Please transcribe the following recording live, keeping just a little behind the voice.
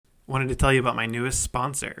Wanted to tell you about my newest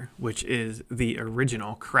sponsor, which is the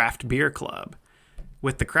original Craft Beer Club.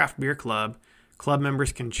 With the Craft Beer Club, club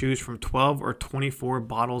members can choose from 12 or 24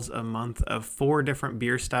 bottles a month of 4 different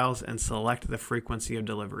beer styles and select the frequency of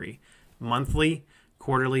delivery: monthly,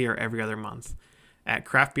 quarterly, or every other month. At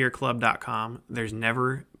craftbeerclub.com, there's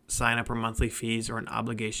never sign-up or monthly fees or an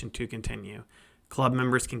obligation to continue. Club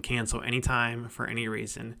members can cancel anytime for any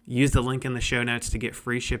reason. Use the link in the show notes to get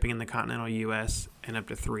free shipping in the continental U.S. and up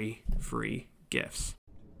to 3 free gifts.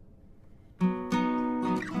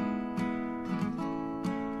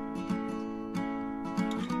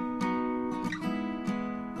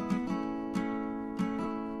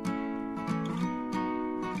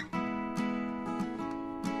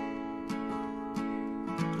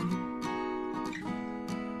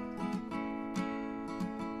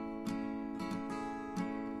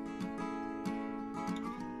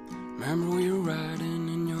 Remember we were riding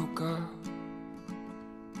in your car,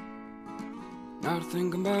 not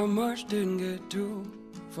thinking about much, didn't get too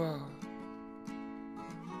far.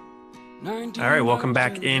 All right, welcome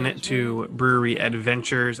back in to Brewery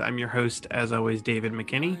Adventures. I'm your host, as always, David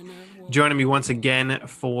McKinney. Joining me once again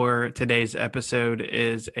for today's episode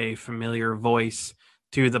is a familiar voice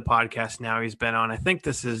to the podcast now. He's been on, I think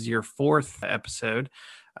this is your 4th episode.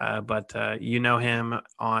 But you know him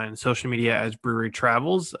on social media as Brewery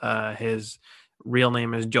Travels. His real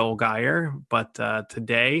name is Joel Geyer, but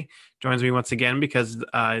today joins me once again because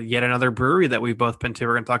yet another brewery that we've both been to.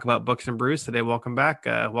 We're going to talk about Books and Brews today. Welcome back.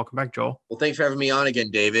 Welcome back, Joel. Well, thanks for having me on again,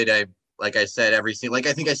 David. I say every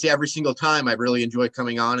single time, I really enjoy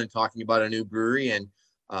coming on and talking about a new brewery, and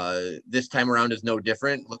this time around is no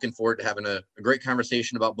different. Looking forward to having a great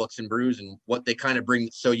conversation about Books and Brews and what they kind of bring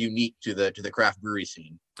so unique to the craft brewery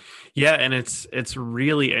scene. Yeah, and it's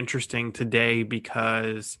really interesting today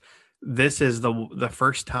because this is the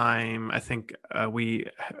first time I think we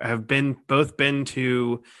have both been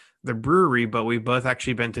to the brewery, but we've both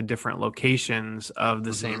actually been to different locations of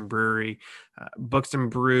the same brewery. Books and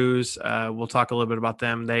Brews, we'll talk a little bit about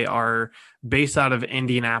them. They are based out of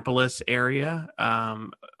Indianapolis area,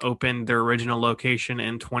 opened their original location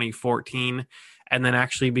in 2014, and then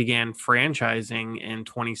actually began franchising in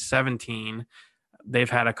 2017. They've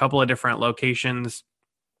had a couple of different locations.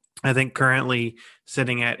 I think currently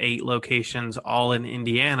sitting at 8 locations, all in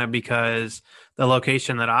Indiana, because the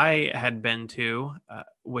location that I had been to,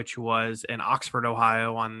 which was in Oxford,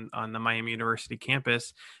 Ohio, on the Miami University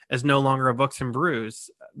campus, is no longer a Books and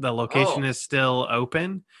Brews. The location is still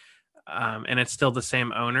open, and it's still the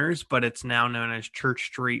same owners, but it's now known as Church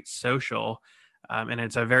Street Social, and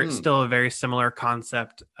it's still a very similar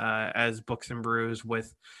concept as Books and Brews,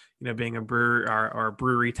 with being a brewer or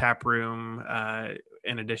brewery tap room,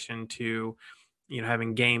 in addition to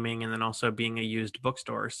having gaming, and then also being a used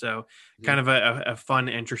bookstore. So kind of a fun,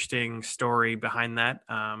 interesting story behind that.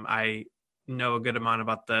 I know a good amount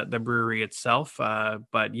about the brewery itself,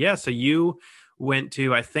 but yeah. So you went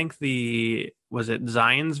to, I think was it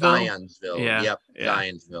Zionsville? Yep.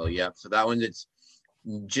 Zionsville. Yep. So that one, it's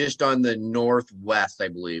just on the northwest, I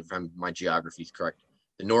believe, if my geography is correct,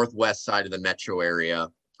 the northwest side of the metro area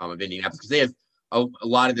of Indianapolis, because they have a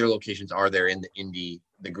lot of their locations are there in the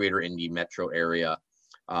greater Indy metro area.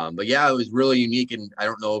 But yeah, it was really unique. And I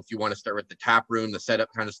don't know if you want to start with the tap room, the setup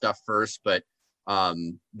kind of stuff first, but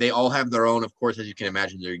they all have their own, of course, as you can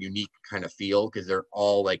imagine, their unique kind of feel, because they're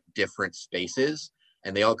all like different spaces,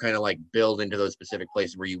 and they all kind of like build into those specific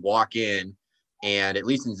places where you walk in. And at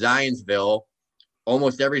least in Zionsville,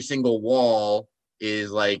 almost every single wall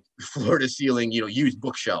is like floor to ceiling, used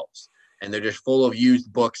bookshelves. And they're just full of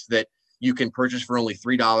used books that you can purchase for only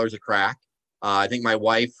 $3 a crack. I think my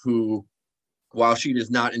wife, who, while she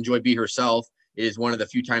does not enjoy beer herself, it is one of the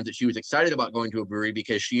few times that she was excited about going to a brewery,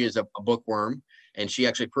 because she is a bookworm, and she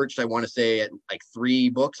actually purchased, I want to say, at like 3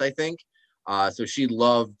 books, I think. So she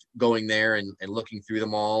loved going there and looking through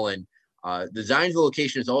them all. And the Zionsville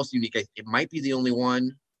location is also unique. It might be the only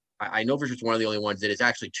one. I know for sure it's one of the only ones that is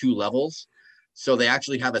actually 2 levels. So they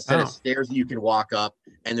actually have a set of stairs that you can walk up,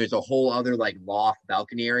 and there's a whole other like loft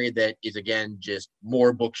balcony area that is, again, just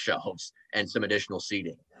more bookshelves and some additional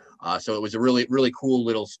seating. So it was a really, really cool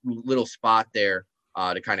little spot there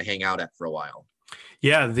to kind of hang out at for a while.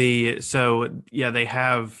 Yeah. They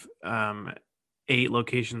have 8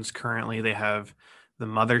 locations currently. They have the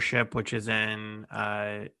mothership, which is in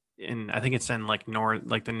I think it's in like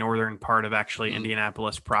the northern part of actually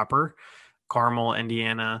Indianapolis proper, Carmel,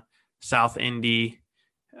 Indiana, South Indy,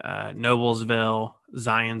 Noblesville,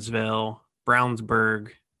 Zionsville, Brownsburg,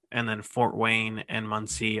 and then Fort Wayne and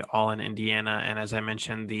Muncie, all in Indiana. And as I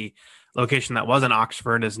mentioned, the location that was in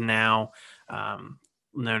Oxford is now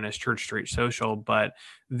known as Church Street Social. But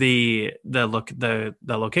the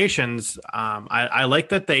locations, I like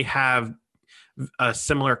that they have a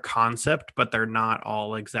similar concept, but they're not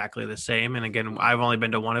all exactly the same. And again, I've only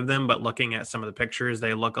been to one of them, but looking at some of the pictures,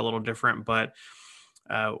 they look a little different. But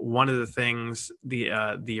one of the things,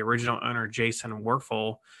 the original owner, Jason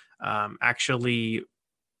Werfel, actually,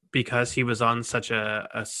 because he was on such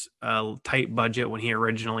a tight budget when he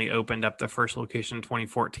originally opened up the first location in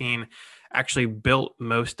 2014, actually built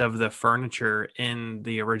most of the furniture in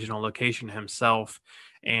the original location himself.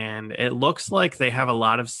 And it looks like they have a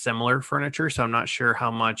lot of similar furniture. So I'm not sure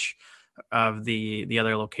how much of the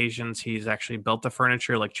other locations he's actually built the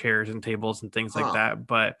furniture, like chairs and tables and things like that.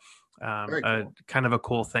 But Very cool. kind of a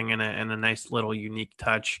cool thing and a nice little unique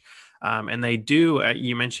touch. And they do,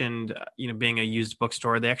 you mentioned, being a used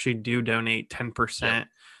bookstore, they actually do donate 10%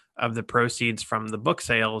 of the proceeds from the book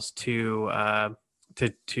sales to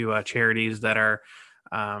charities that are,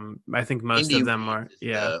 I think most Indie of them Reads are,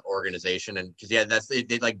 is the organization, and because that's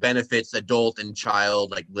it like benefits adult and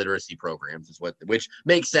child like literacy programs is which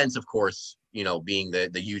makes sense, of course, being the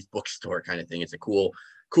used bookstore kind of thing. It's a cool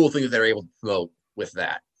thing that they're able to promote with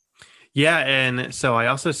that. Yeah, and so I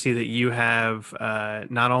also see that you have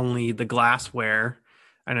not only the glassware.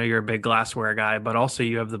 I know you're a big glassware guy, but also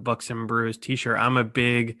you have the Books and Brews T-shirt. I'm a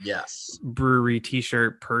big brewery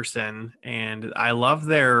T-shirt person, and I love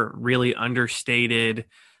their really understated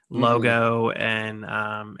logo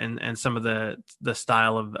and some of the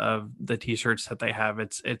style of the T-shirts that they have.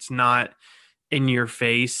 It's not in your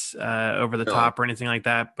face, over the top or anything like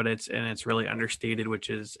that, but it's really understated, which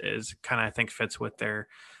is kind of, I think, fits with their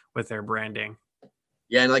branding.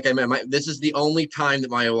 Yeah, and like I meant, this is the only time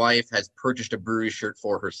that my wife has purchased a brewery shirt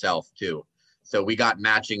for herself too. So we got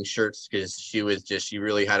matching shirts because she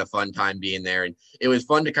really had a fun time being there, and it was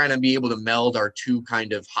fun to kind of be able to meld our two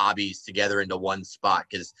kind of hobbies together into one spot.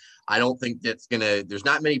 Because I don't think there's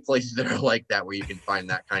not many places that are like that where you can find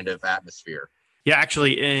that kind of atmosphere. Yeah,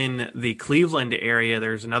 actually, in the Cleveland area,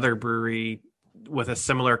 there's another brewery with a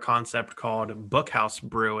similar concept called Bookhouse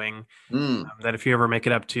Brewing. That if you ever make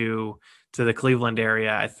it up to the Cleveland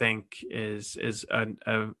area, I think is a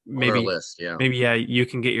maybe on our list. Yeah, maybe you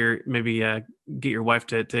can get your wife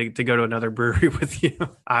to go to another brewery with you.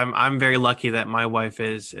 I'm very lucky that my wife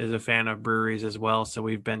is a fan of breweries as well, so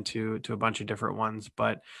we've been to a bunch of different ones.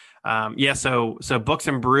 But so Books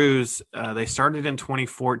and Brews, they started in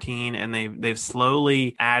 2014, and they've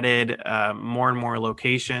slowly added more and more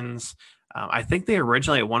locations. I think they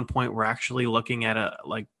originally at one point were actually looking at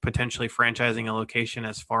potentially franchising a location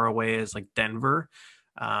as far away as like Denver.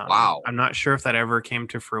 Wow. I'm not sure if that ever came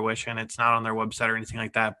to fruition. It's not on their website or anything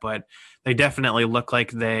like that, but they definitely look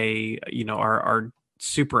like they, are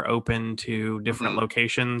super open to different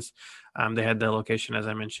locations. They had the location, as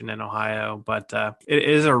I mentioned, in Ohio, but it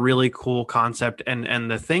is a really cool concept. And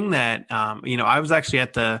the thing that, I was actually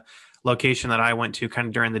at the location that I went to kind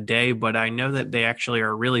of during the day, but I know that they actually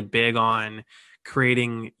are really big on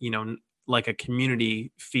creating, like a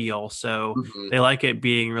community feel. So they like it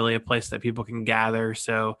being really a place that people can gather.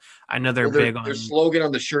 So I know they're big on their slogan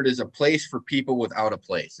on the shirt is "a place for people without a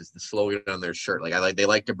place." Is the slogan on their shirt. They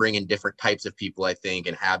like to bring in different types of people, I think,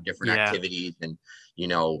 and have different activities and,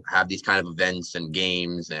 have these kind of events and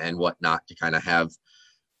games and whatnot to kind of have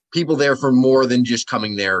people there for more than just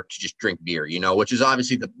coming there to just drink beer, which is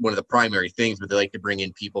obviously one of the primary things, but they like to bring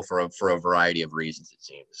in people for a variety of reasons, it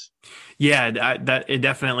seems. Yeah, that it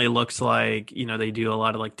definitely looks like, they do a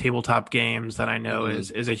lot of like tabletop games that I know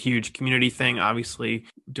is a huge community thing. Obviously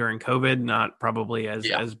during COVID, not probably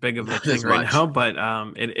as big of a thing right now, but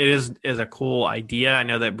it is a cool idea. I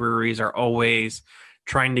know that breweries are always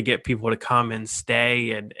trying to get people to come and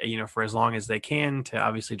stay and, for as long as they can to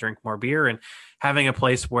obviously drink more beer, and having a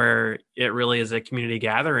place where it really is a community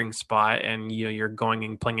gathering spot, and you're going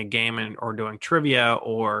and playing a game or doing trivia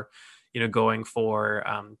or going for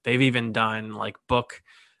they've even done like book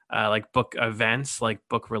events, like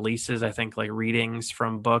book releases, I think, like readings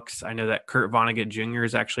from books. I know that Kurt Vonnegut Jr.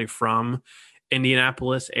 is actually from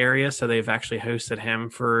Indianapolis area, so they've actually hosted him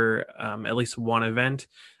for at least one event.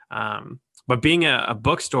 But being a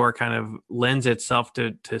bookstore kind of lends itself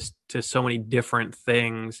to so many different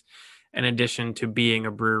things in addition to being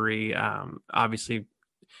a brewery, obviously.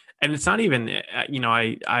 And it's not even,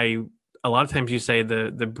 I a lot of times you say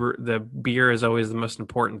the beer is always the most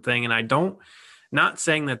important thing. And not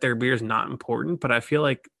saying that their beer is not important, but I feel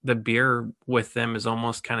like the beer with them is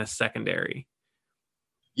almost kind of secondary.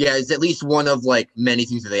 Yeah, it's at least one of like many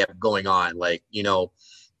things that they have going on. Like,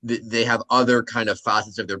 they have other kind of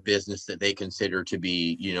facets of their business that they consider to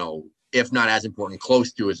be, if not as important,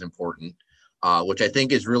 close to as important. which I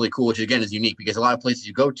think is really cool, which again is unique because a lot of places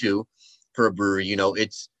you go to for a brewery,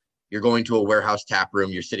 you're going to a warehouse tap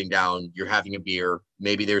room, you're sitting down, you're having a beer,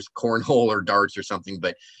 maybe there's cornhole or darts or something,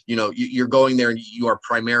 but you're going there and you are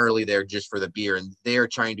primarily there just for the beer, and they're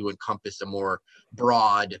trying to encompass a more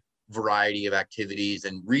broad variety of activities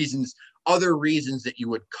and other reasons that you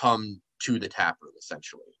would come to the tap room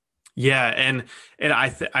essentially. Yeah, and I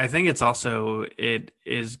think it's also it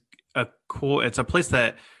is it's a place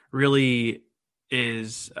that really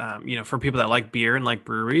is for people that like beer and like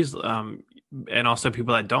breweries, and also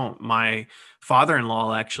people that don't. My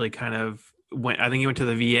father-in-law actually kind of I think he went to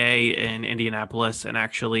the VA in Indianapolis and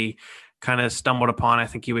actually kind of stumbled upon, I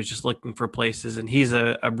think he was just looking for places, and he's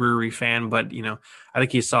a brewery fan, but I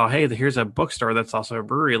think he saw, hey, here's a bookstore that's also a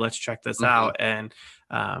brewery, let's check this out. And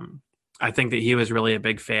I think that he was really a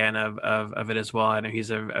big fan of it as well. I know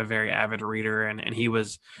he's a very avid reader, and he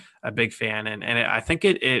was a big fan. And I think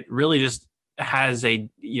it really just has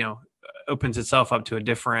opens itself up to a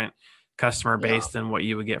different customer base than what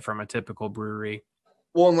you would get from a typical brewery.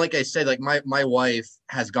 Well, and like I said, like my wife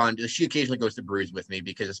she occasionally goes to Brews with me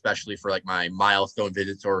because especially for like my milestone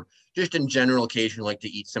visits or just in general, occasionally like to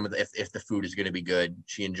eat some of if the food is going to be good,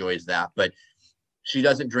 she enjoys that. But she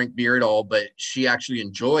doesn't drink beer at all, but she actually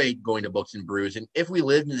enjoyed going to Books and Brews. And if we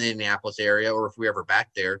lived in the Indianapolis area or if we were ever back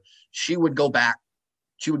there, she would go back.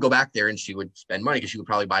 She would go back there and she would spend money because she would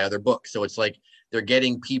probably buy other books. So it's like they're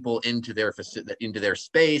getting people into their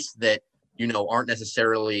space that aren't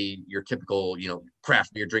necessarily your typical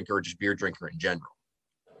craft beer drinker or just beer drinker in general.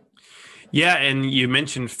 Yeah, and you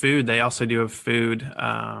mentioned food. They also do have food.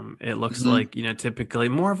 It looks like typically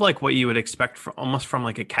more of like what you would expect almost from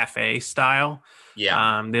like a cafe style.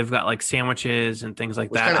 Yeah, they've got like sandwiches and things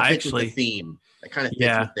like which that. Kind of fits with the theme. It kind of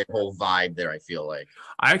fits with their whole vibe there, I feel like.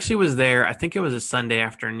 I actually was there. I think it was a Sunday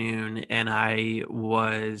afternoon, and I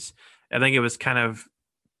think it was kind of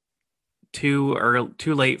too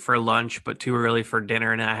late for lunch, but too early for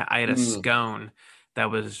dinner. And I had a scone that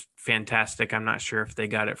was fantastic. I'm not sure if they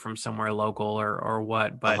got it from somewhere local or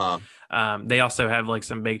what, but they also have like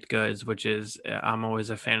some baked goods, which is, I'm always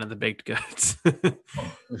a fan of the baked goods.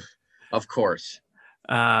 Of course.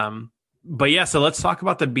 But yeah, so let's talk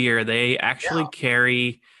about the beer. They actually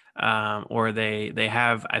carry, or they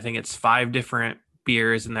have, I think it's 5 different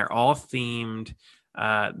beers, and they're all themed.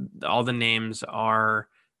 All the names are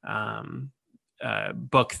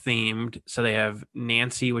book themed. So they have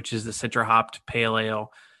Nancy, which is the citra hopped pale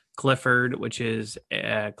ale. Clifford, which is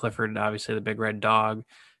Clifford, obviously the big red dog,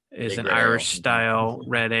 is an Irish style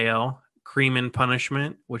red ale. Cream and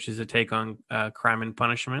Punishment, which is a take on Crime and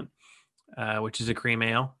Punishment, which is a cream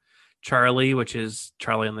ale. Charlie, which is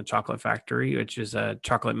Charlie and the Chocolate Factory, which is a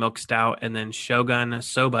chocolate milk stout. And then Shogun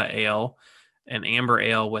Soba Ale, an amber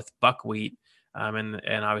ale with buckwheat, and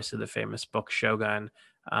obviously the famous book Shogun.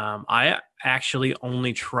 I actually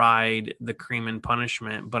only tried the Cream and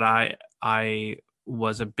Punishment, but I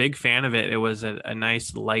was a big fan of it. It was a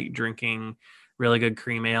nice light drinking, really good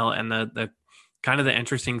cream ale. And the kind of the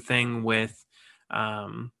interesting thing with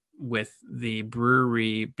the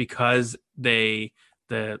brewery, because the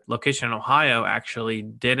location in Ohio actually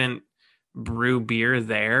didn't brew beer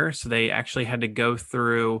there, so they actually had to go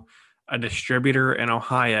through a distributor in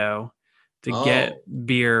Ohio to get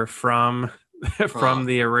beer from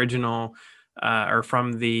the original or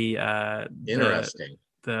from the interesting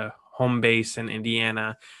the home base in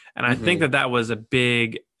Indiana. And I think that was a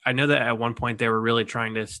big, I know that at one point they were really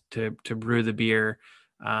trying to brew the beer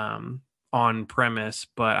on premise,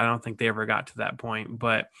 but I don't think they ever got to that point.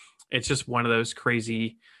 But it's just one of those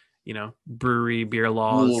crazy, brewery beer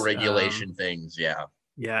laws, rule regulation things. Yeah.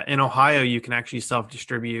 Yeah. In Ohio, you can actually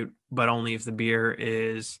self-distribute, but only if the beer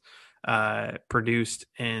is produced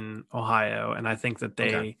in Ohio. And I think that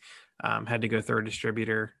they had to go through a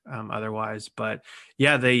distributor otherwise. But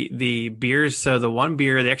yeah, the beers. So the one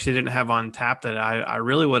beer they actually didn't have on tap that I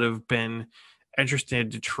really would have been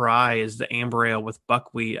interested to try is the amber ale with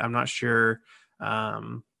buckwheat. I'm not sure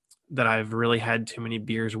that I've really had too many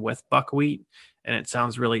beers with buckwheat, and it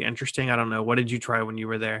sounds really interesting. I don't know. What did you try when you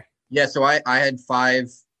were there? Yeah, so I had 5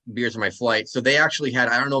 beers on my flight. So they actually had,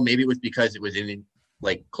 I don't know, maybe it was because it was in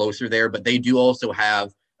like closer there, but they do also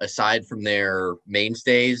have, aside from their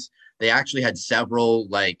mainstays, they actually had several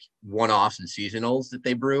like one-offs and seasonals that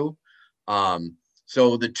they brew.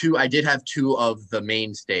 So I did have 2 of the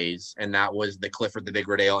mainstays, and that was the Clifford, the Big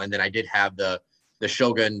Red Ale, and then I did have the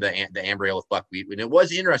Shogun, the amber ale with buckwheat. And it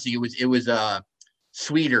was interesting. It was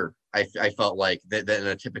sweeter. I felt like than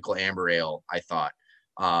a typical amber ale. I thought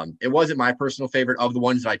it wasn't my personal favorite of the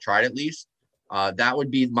ones that I tried, at least. That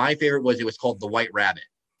would be my favorite. It was called the White Rabbit,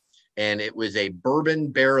 and it was a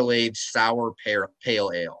bourbon barrel-aged sour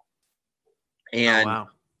pale ale. And wow.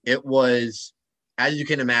 it was, as you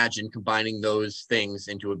can imagine, combining those things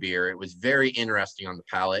into a beer. It was very interesting on the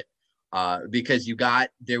palate. Because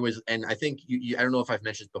and I think I don't know if I've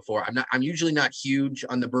mentioned this before. I'm usually not huge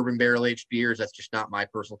on the bourbon barrel aged beers. That's just not my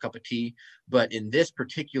personal cup of tea. But in this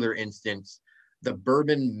particular instance, the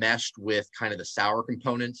bourbon meshed with kind of the sour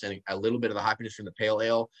components and a little bit of the hoppiness from the pale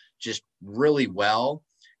ale just really well.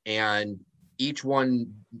 And each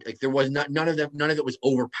one, like there was none of it was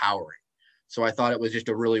overpowering. So I thought it was just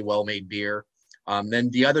a really well made beer. Then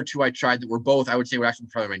the other two I tried that were both, I would say, were actually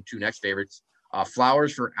probably my two next favorites.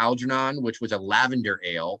 Flowers for Algernon, which was a lavender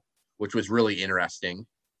ale, which was really interesting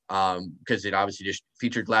because it obviously just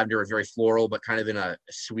featured lavender. It was very floral, but kind of in a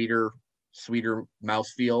sweeter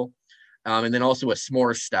mouthfeel. And then also a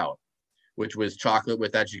s'more stout, which was chocolate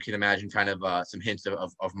with, as you can imagine, kind of some hints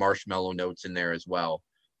of marshmallow notes in there as well.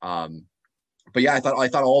 But yeah, I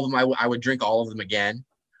thought all of them, I would drink all of them again.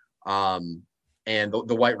 And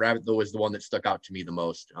the White Rabbit, though, was the one that stuck out to me the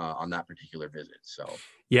most on that particular visit. So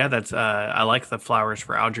yeah, that's I like the Flowers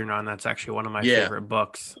for Algernon. That's actually one of my favorite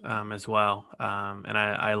books as well. And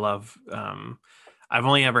I love. I've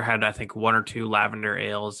only ever had, I think, one or two lavender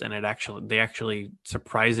ales, and they actually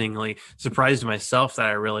surprised myself that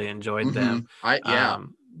I really enjoyed them.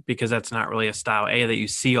 Because that's not really a style A that you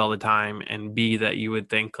see all the time, and B that you would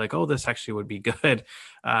think like, oh, this actually would be good.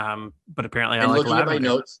 But apparently, I like looking lavender. At my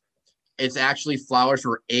notes, it's actually Flowers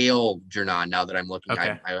for Algernon. Now that I'm looking,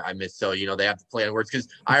 okay. I missed. So they have to play on words, because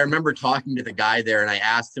I remember talking to the guy there, and I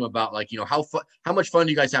asked him about like how much fun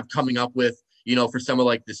do you guys have coming up with for some of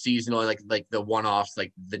like the seasonal like the one-offs,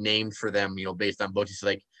 like the names for them based on books. He's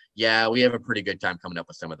like, yeah, we have a pretty good time coming up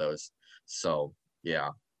with some of those. So yeah.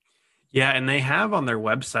 Yeah, and they have on their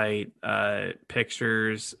website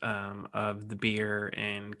pictures of the beer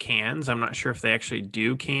in cans. I'm not sure if they actually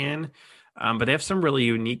do can, but they have some really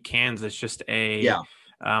unique cans. It's just a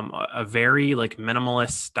very like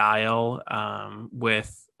minimalist style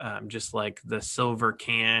with just like the silver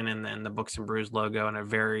can and then the Books and Brews logo and a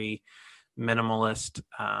very minimalist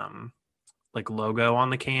like logo on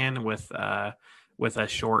the can with a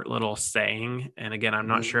short little saying. And again, I'm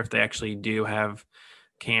not sure if they actually do have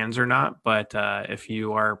cans or not, but if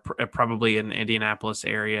you are probably in the Indianapolis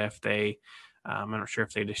area, if they I'm not sure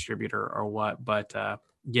if they distribute or what, but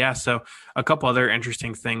yeah, so a couple other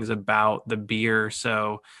interesting things about the beer.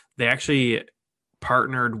 So they actually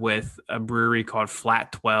partnered with a brewery called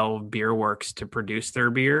Flat 12 Beer Works to produce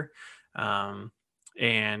their beer, and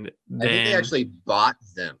then I think they actually bought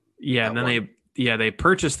them. Yeah, and then they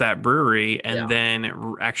purchased that brewery and then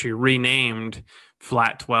actually renamed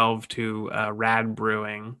Flat 12 to Rad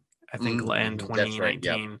Brewing, I think, in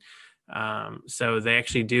 2019. Right, so they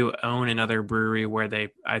actually do own another brewery where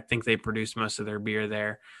I think they produce most of their beer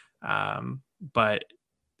there. But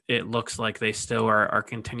it looks like they still are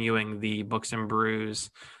continuing the Books and Brews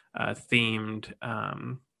themed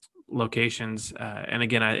locations. And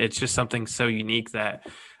again, it's just something so unique that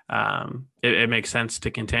it makes sense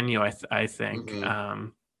to continue, I think.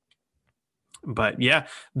 But yeah,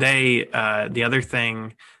 the other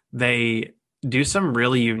thing, they do some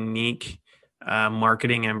really unique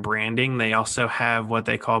marketing and branding. They also have what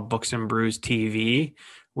they call Books and Brews TV,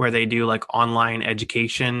 where they do like online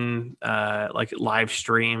education, like live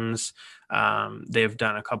streams. They've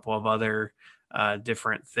done a couple of other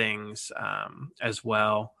different things as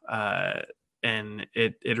well. And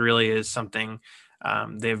it really is something.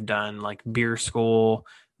 They've done like beer school.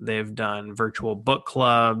 They've done virtual book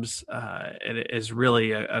clubs. It is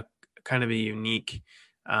really a kind of a unique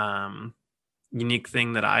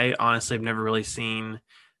thing that I honestly have never really seen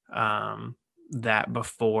that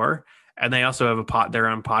before. And they also have their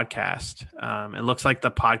own podcast. It looks like the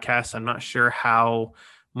podcast, I'm not sure how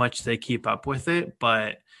much they keep up with it,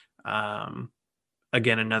 but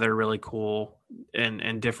again, another really cool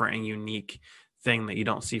and different and unique thing that you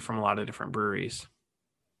don't see from a lot of different breweries.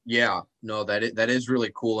 Yeah, no, that is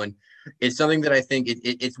really cool. And it's something that I think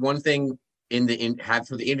it's one thing for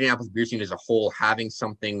the Indianapolis beer scene as a whole, having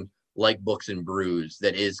something like Books and Brews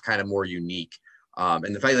that is kind of more unique.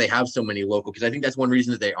 And the fact that they have so many local, because I think that's one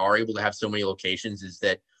reason that they are able to have so many locations, is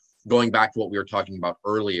that going back to what we were talking about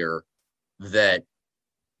earlier, that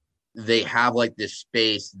they have like this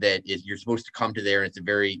space that is, you're supposed to come to there, and it's a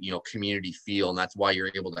very community feel, and that's why you're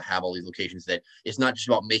able to have all these locations. That it's not just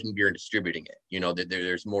about making beer and distributing it, that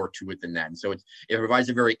there's more to it than that. And so it provides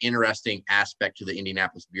a very interesting aspect to the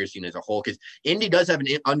Indianapolis beer scene as a whole, because Indy does have an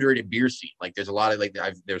underrated beer scene. Like there's a lot of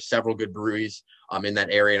there's several good breweries in that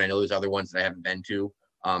area, and I know there's other ones that I haven't been to.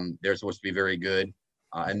 They're supposed to be very good.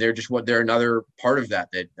 And they're another part of that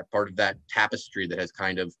part of that tapestry that has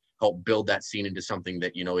kind of helped build that scene into something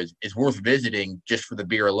that, is worth visiting just for the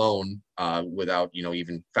beer alone, without,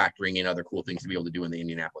 even factoring in other cool things to be able to do in the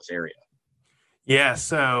Indianapolis area. Yeah,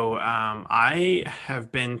 so I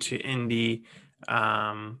have been to Indy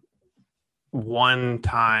one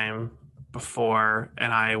time before,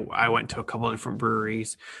 and I went to a couple of different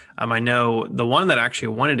breweries. I know the one that I actually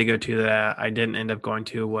wanted to go to that I didn't end up going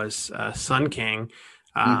to was Sun King,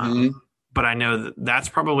 but I know that's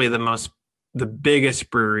probably the biggest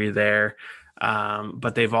brewery there.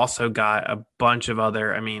 But they've also got a bunch of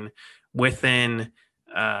other. I mean, within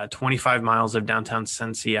 25 miles of downtown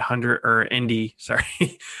Cincy, 100 or Indy,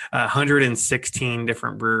 sorry, 116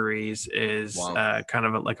 different breweries is Wow. kind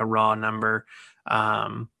of like a raw number.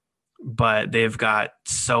 But they've got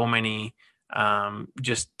so many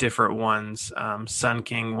just different ones. Sun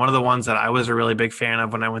King, one of the ones that I was a really big fan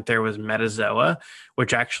of when I went there was Metazoa,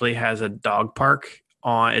 which actually has a dog park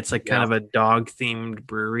on. It's like kind of a dog themed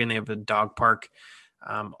brewery, and they have a dog park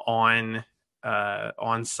on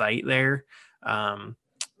site there.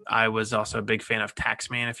 I was also a big fan of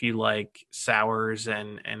Taxman if you like sours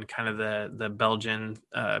and kind of the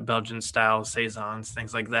Belgian style saisons,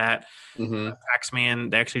 things like that. Taxman,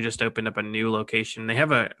 they actually just opened up a new location. They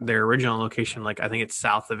have their original location, like I think it's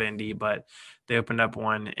south of Indy, but they opened up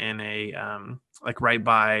one in a like right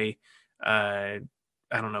by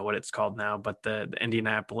I don't know what it's called now, but the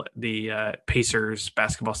Indianapolis, the Pacers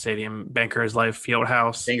basketball stadium, Bankers Life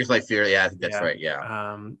Fieldhouse. Bankers Life Field, yeah, I think that's right,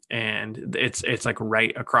 yeah. And it's like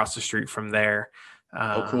right across the street from there.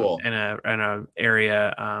 Cool. In a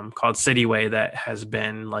area called Cityway that has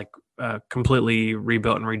been like completely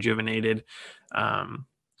rebuilt and rejuvenated.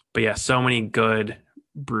 But yeah, so many good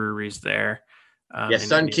breweries there.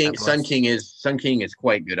 Sun King is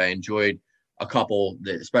quite good. I enjoyed a couple,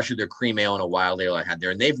 especially their cream ale and a wild ale I had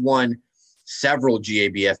there, and they've won several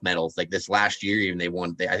GABF medals. Like this last year, even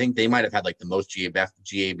I think they might have had like the most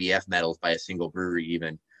GABF medals by a single brewery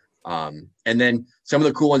even. And then some of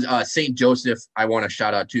the cool ones, St. Joseph, I want to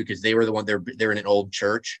shout out too, because they were the one, they're in an old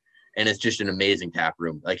church, and it's just an amazing tap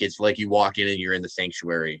room. Like it's like you walk in and you're in the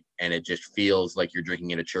sanctuary, and it just feels like you're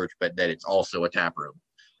drinking in a church, but that it's also a tap room.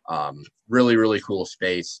 Really, really cool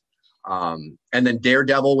space. And then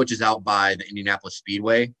Daredevil, which is out by the Indianapolis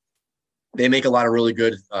Speedway, they make a lot of really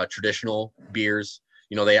good traditional beers.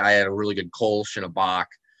 I had a really good Kolsch and a Bock,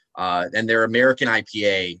 and their American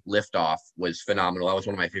IPA Liftoff was phenomenal. That was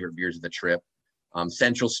one of my favorite beers of the trip.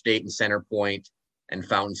 Central State and Center Point and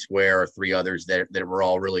Fountain Square are three others that were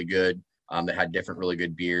all really good, that had different really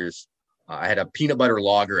good beers. I had a peanut butter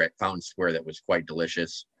lager at Fountain Square that was quite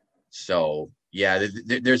delicious. So yeah,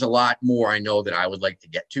 there's a lot more I know that I would like to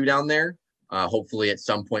get to down there. Hopefully at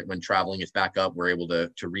some point when traveling is back up, we're able to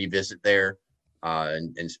revisit there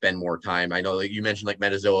and spend more time. I know that you mentioned like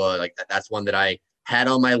Metazoa, like that's one that I had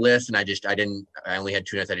on my list, and I only had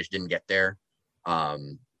 2 nights. I just didn't get there.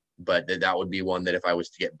 But that would be one that if I was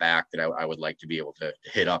to get back, that I would like to be able to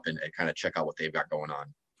hit up and kind of check out what they've got going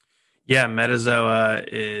on. Yeah, Metazoa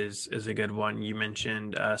is a good one. You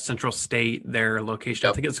mentioned Central State, their location.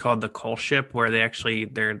 Yep. I think it's called the Coal Ship, where they actually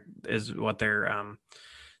there is what their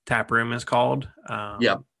tap room is called.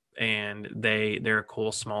 And they're a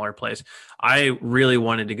cool smaller place. I really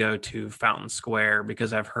wanted to go to Fountain Square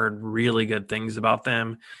because I've heard really good things about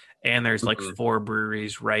them, and there's like 4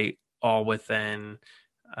 breweries right all within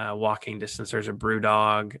walking distance. There's a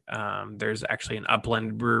Brewdog. There's actually an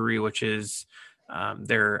Upland Brewery, which is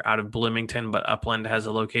they're out of Bloomington, but Upland has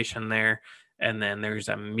a location there. And then there's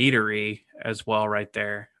a meadery as well right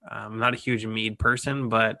there. I'm not a huge mead person,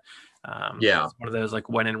 but it's one of those like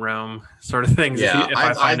when in Rome sort of things. Yeah,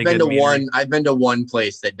 I've been to one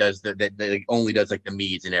place that does that only does like the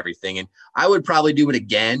meads and everything, and I would probably do it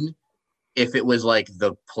again if it was like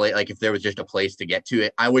if there was just a place to get to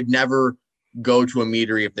it. I would never go to a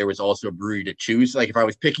meadery if there was also a brewery to choose. Like if I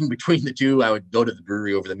was picking between the two, I would go to the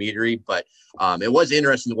brewery over the meadery. But it was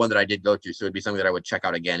interesting, the one that I did go to, so it'd be something that I would check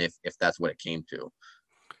out again if that's what it came to.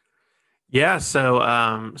 Yeah, so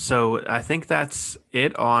I think that's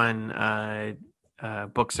it on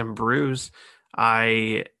Books and Brews.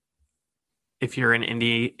 If you're in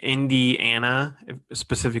Indiana,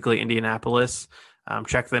 specifically Indianapolis,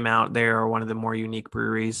 check them out. They are one of the more unique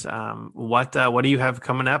breweries. What do you have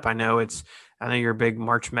coming up? I know you're a big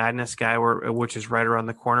March Madness guy, which is right around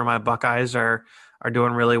the corner. My Buckeyes are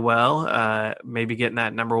doing really well. Maybe getting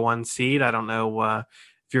that number 1 seed. I don't know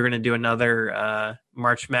if you're going to do another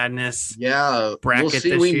March Madness. Yeah, bracket. We'll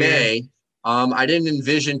see. We may. I didn't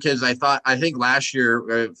envision, because I think last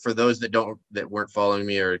year, for those that weren't following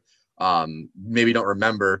me, or maybe don't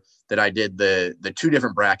remember that I did the 2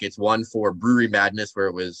 different brackets, one for Brewery Madness, where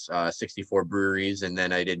it was 64 breweries. And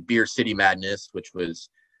then I did Beer City Madness, which was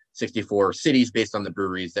 64 cities based on the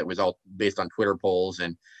breweries. That was all based on Twitter polls,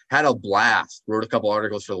 and had a blast. Wrote a couple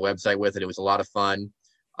articles for the website with it. It was a lot of fun.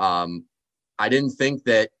 I didn't think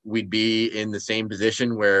that we'd be in the same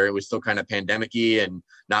position where it was still kind of pandemic-y and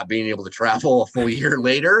not being able to travel a full year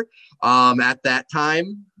later at that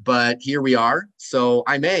time, but here we are. So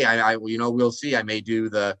we'll see. I may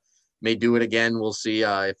do it again. We'll see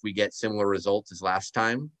if we get similar results as last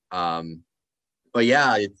time. But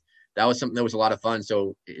yeah, that was something that was a lot of fun.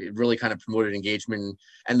 So it really kind of promoted engagement.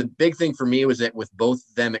 And the big thing for me was that with both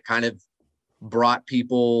of them, it kind of brought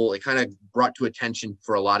to attention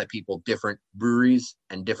for a lot of people different breweries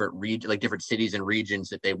and different different cities and regions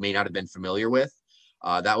that they may not have been familiar with.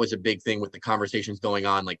 That was a big thing with the conversations going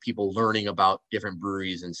on, like people learning about different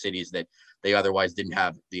breweries and cities that they otherwise didn't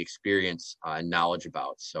have the experience and knowledge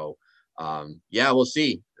about. So we'll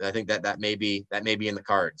see. I think that may be in the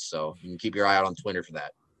cards. So you can keep your eye out on Twitter for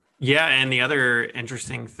that. Yeah, and the other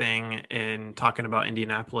interesting thing in talking about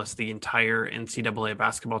Indianapolis, the entire NCAA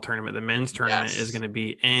basketball tournament, the men's tournament is going to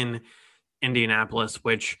be in Indianapolis,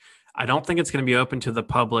 which I don't think it's going to be open to the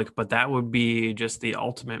public, but that would be just the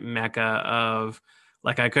ultimate mecca of,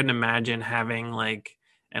 like, I couldn't imagine having like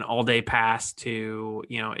an all-day pass to,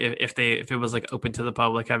 if it was like open to the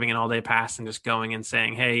public, having an all-day pass and just going and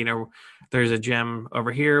saying, hey, there's a gym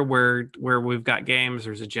over here where we've got games,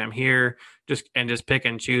 there's a gym here, just pick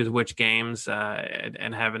and choose which games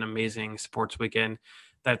and have an amazing sports weekend.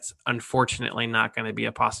 That's unfortunately not going to be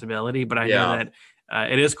a possibility, but I know that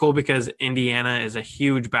it is cool because Indiana is a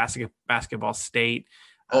huge basketball state.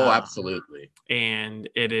 Oh, absolutely. And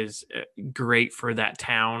it is great for that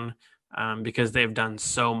town because they've done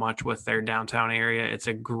so much with their downtown area. It's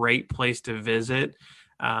a great place to visit.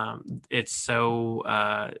 It's so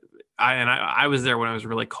I was there when it was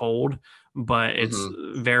really cold, but it's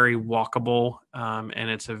very walkable, and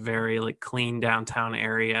it's a very like clean downtown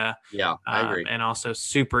area. Yeah, I agree. And also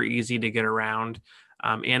super easy to get around.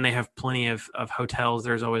 And they have plenty of hotels.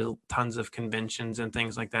 There's always tons of conventions and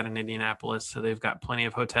things like that in Indianapolis. So they've got plenty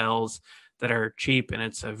of hotels that are cheap, and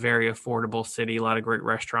it's a very affordable city. A lot of great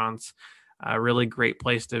restaurants, a really great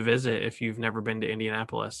place to visit if you've never been to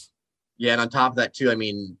Indianapolis. Yeah, and on top of that too, I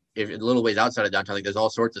mean, if a little ways outside of downtown, like there's all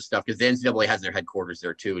sorts of stuff because the NCAA has their headquarters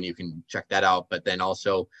there too, and you can check that out. But then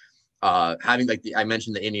also having I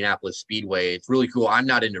mentioned the Indianapolis Speedway, it's really cool. I'm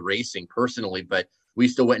not into racing personally, but we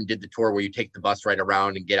still went and did the tour where you take the bus right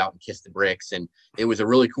around and get out and kiss the bricks, and it was a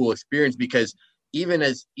really cool experience because even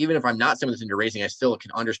if I'm not someone that's into racing, I still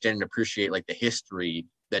can understand and appreciate like the history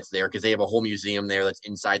that's there because they have a whole museum there that's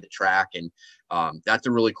inside the track, and that's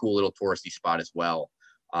a really cool little touristy spot as well.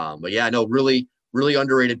 But yeah, no, really, really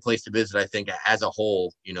underrated place to visit, I think, as a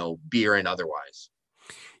whole, beer and otherwise.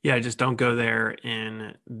 Yeah, just don't go there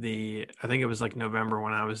I think it was like November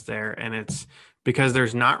when I was there, and it's because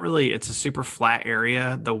there's not really, it's a super flat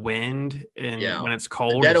area. The wind when it's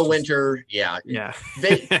cold. The dead of winter. Yeah.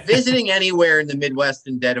 Visiting anywhere in the Midwest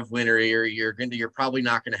in dead of winter, you're probably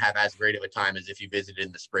not going to have as great of a time as if you visited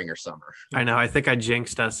in the spring or summer. I know. I think I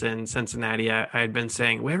jinxed us in Cincinnati. I had been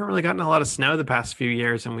saying we haven't really gotten a lot of snow the past few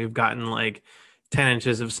years, and we've gotten like 10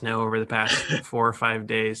 inches of snow over the past 4 or 5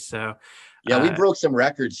 days. So yeah, we broke some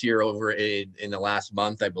records here over in the last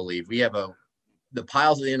month, I believe. We have the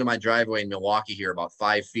piles at the end of my driveway in Milwaukee here about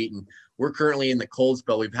 5 feet, and we're currently in the cold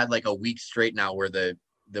spell. We've had like a week straight now where the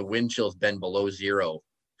wind chill's been below zero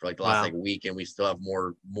for like the last week, and we still have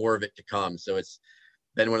more of it to come. So it's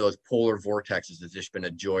been one of those polar vortexes. It's just been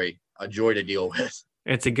a joy to deal with.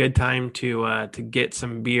 It's a good time to get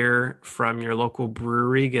some beer from your local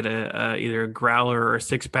brewery, get either a growler or a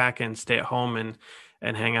 6-pack, and stay at home and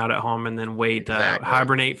hang out at home, and then wait,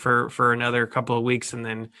 hibernate for another couple of weeks, and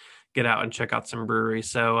then get out and check out some breweries.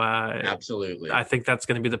 So absolutely, I think that's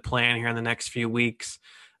going to be the plan here in the next few weeks.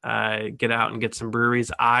 Get out and get some breweries.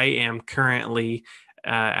 I am currently,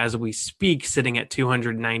 as we speak, sitting at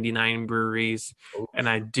 299 breweries. Oof. And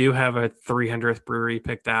I do have a 300th brewery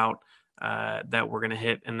picked out that we're going to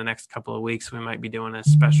hit in the next couple of weeks. We might be doing a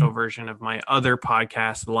special version of my other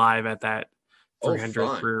podcast live at that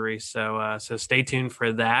 300th brewery. So stay tuned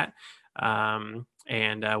for that. And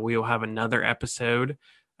we will have another episode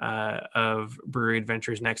of Brewery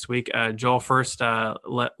Adventures next week. Joel, first,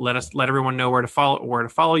 let everyone know where to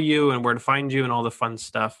follow you and where to find you and all the fun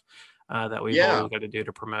stuff that we've always got to do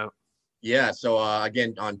to promote. Yeah. So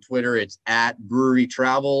again, on Twitter, it's at Brewery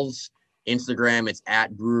Travels. Instagram, it's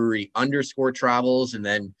at brewery_travels. And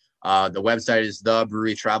then the website is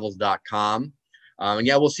thebrewerytravels.com. And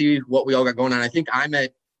yeah, we'll see what we all got going on. I think I'm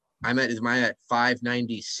at I'm at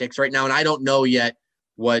 596 right now, and I don't know yet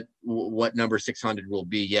what number 600 will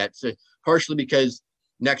be yet. So partially because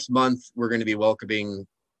next month we're going to be welcoming.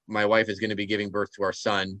 My wife is going to be giving birth to our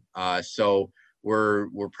son, so we're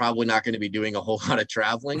probably not going to be doing a whole lot of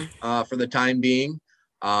traveling for the time being.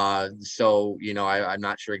 So I'm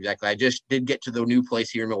not sure exactly. I just did get to the new place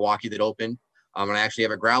here in Milwaukee that opened. And I actually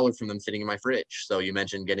have a growler from them sitting in my fridge. So you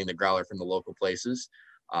mentioned getting the growler from the local places.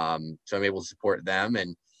 So I'm able to support them,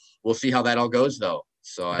 and we'll see how that all goes though.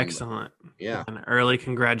 So Excellent. Yeah. And early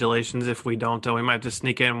congratulations. If we don't, we might have to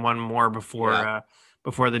sneak in one more before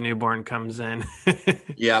the newborn comes in.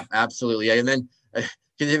 Yeah, absolutely. Yeah. And then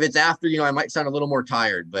because if it's after, I might sound a little more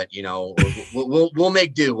tired, but we'll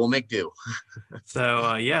make do. We'll make do.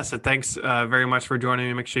 So so thanks very much for joining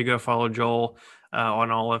me. Make sure you go follow Joel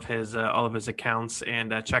on all of his accounts,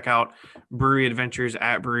 and check out Brewery Adventures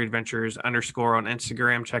at Brewery Adventures _ on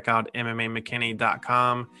Instagram. Check out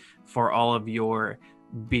MMAMcKinney.com for all of your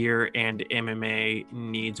beer and MMA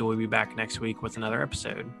needs. We'll be back next week with another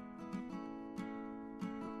episode.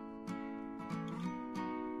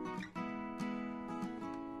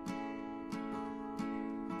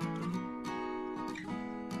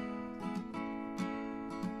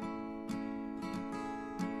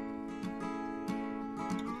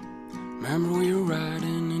 Remember we were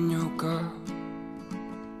riding in your car,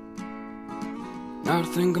 not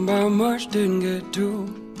thinking about much, didn't get too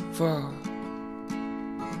far.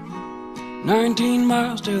 19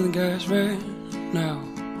 miles till the gas ran out,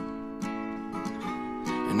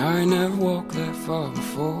 and I never walked that far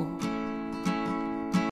before.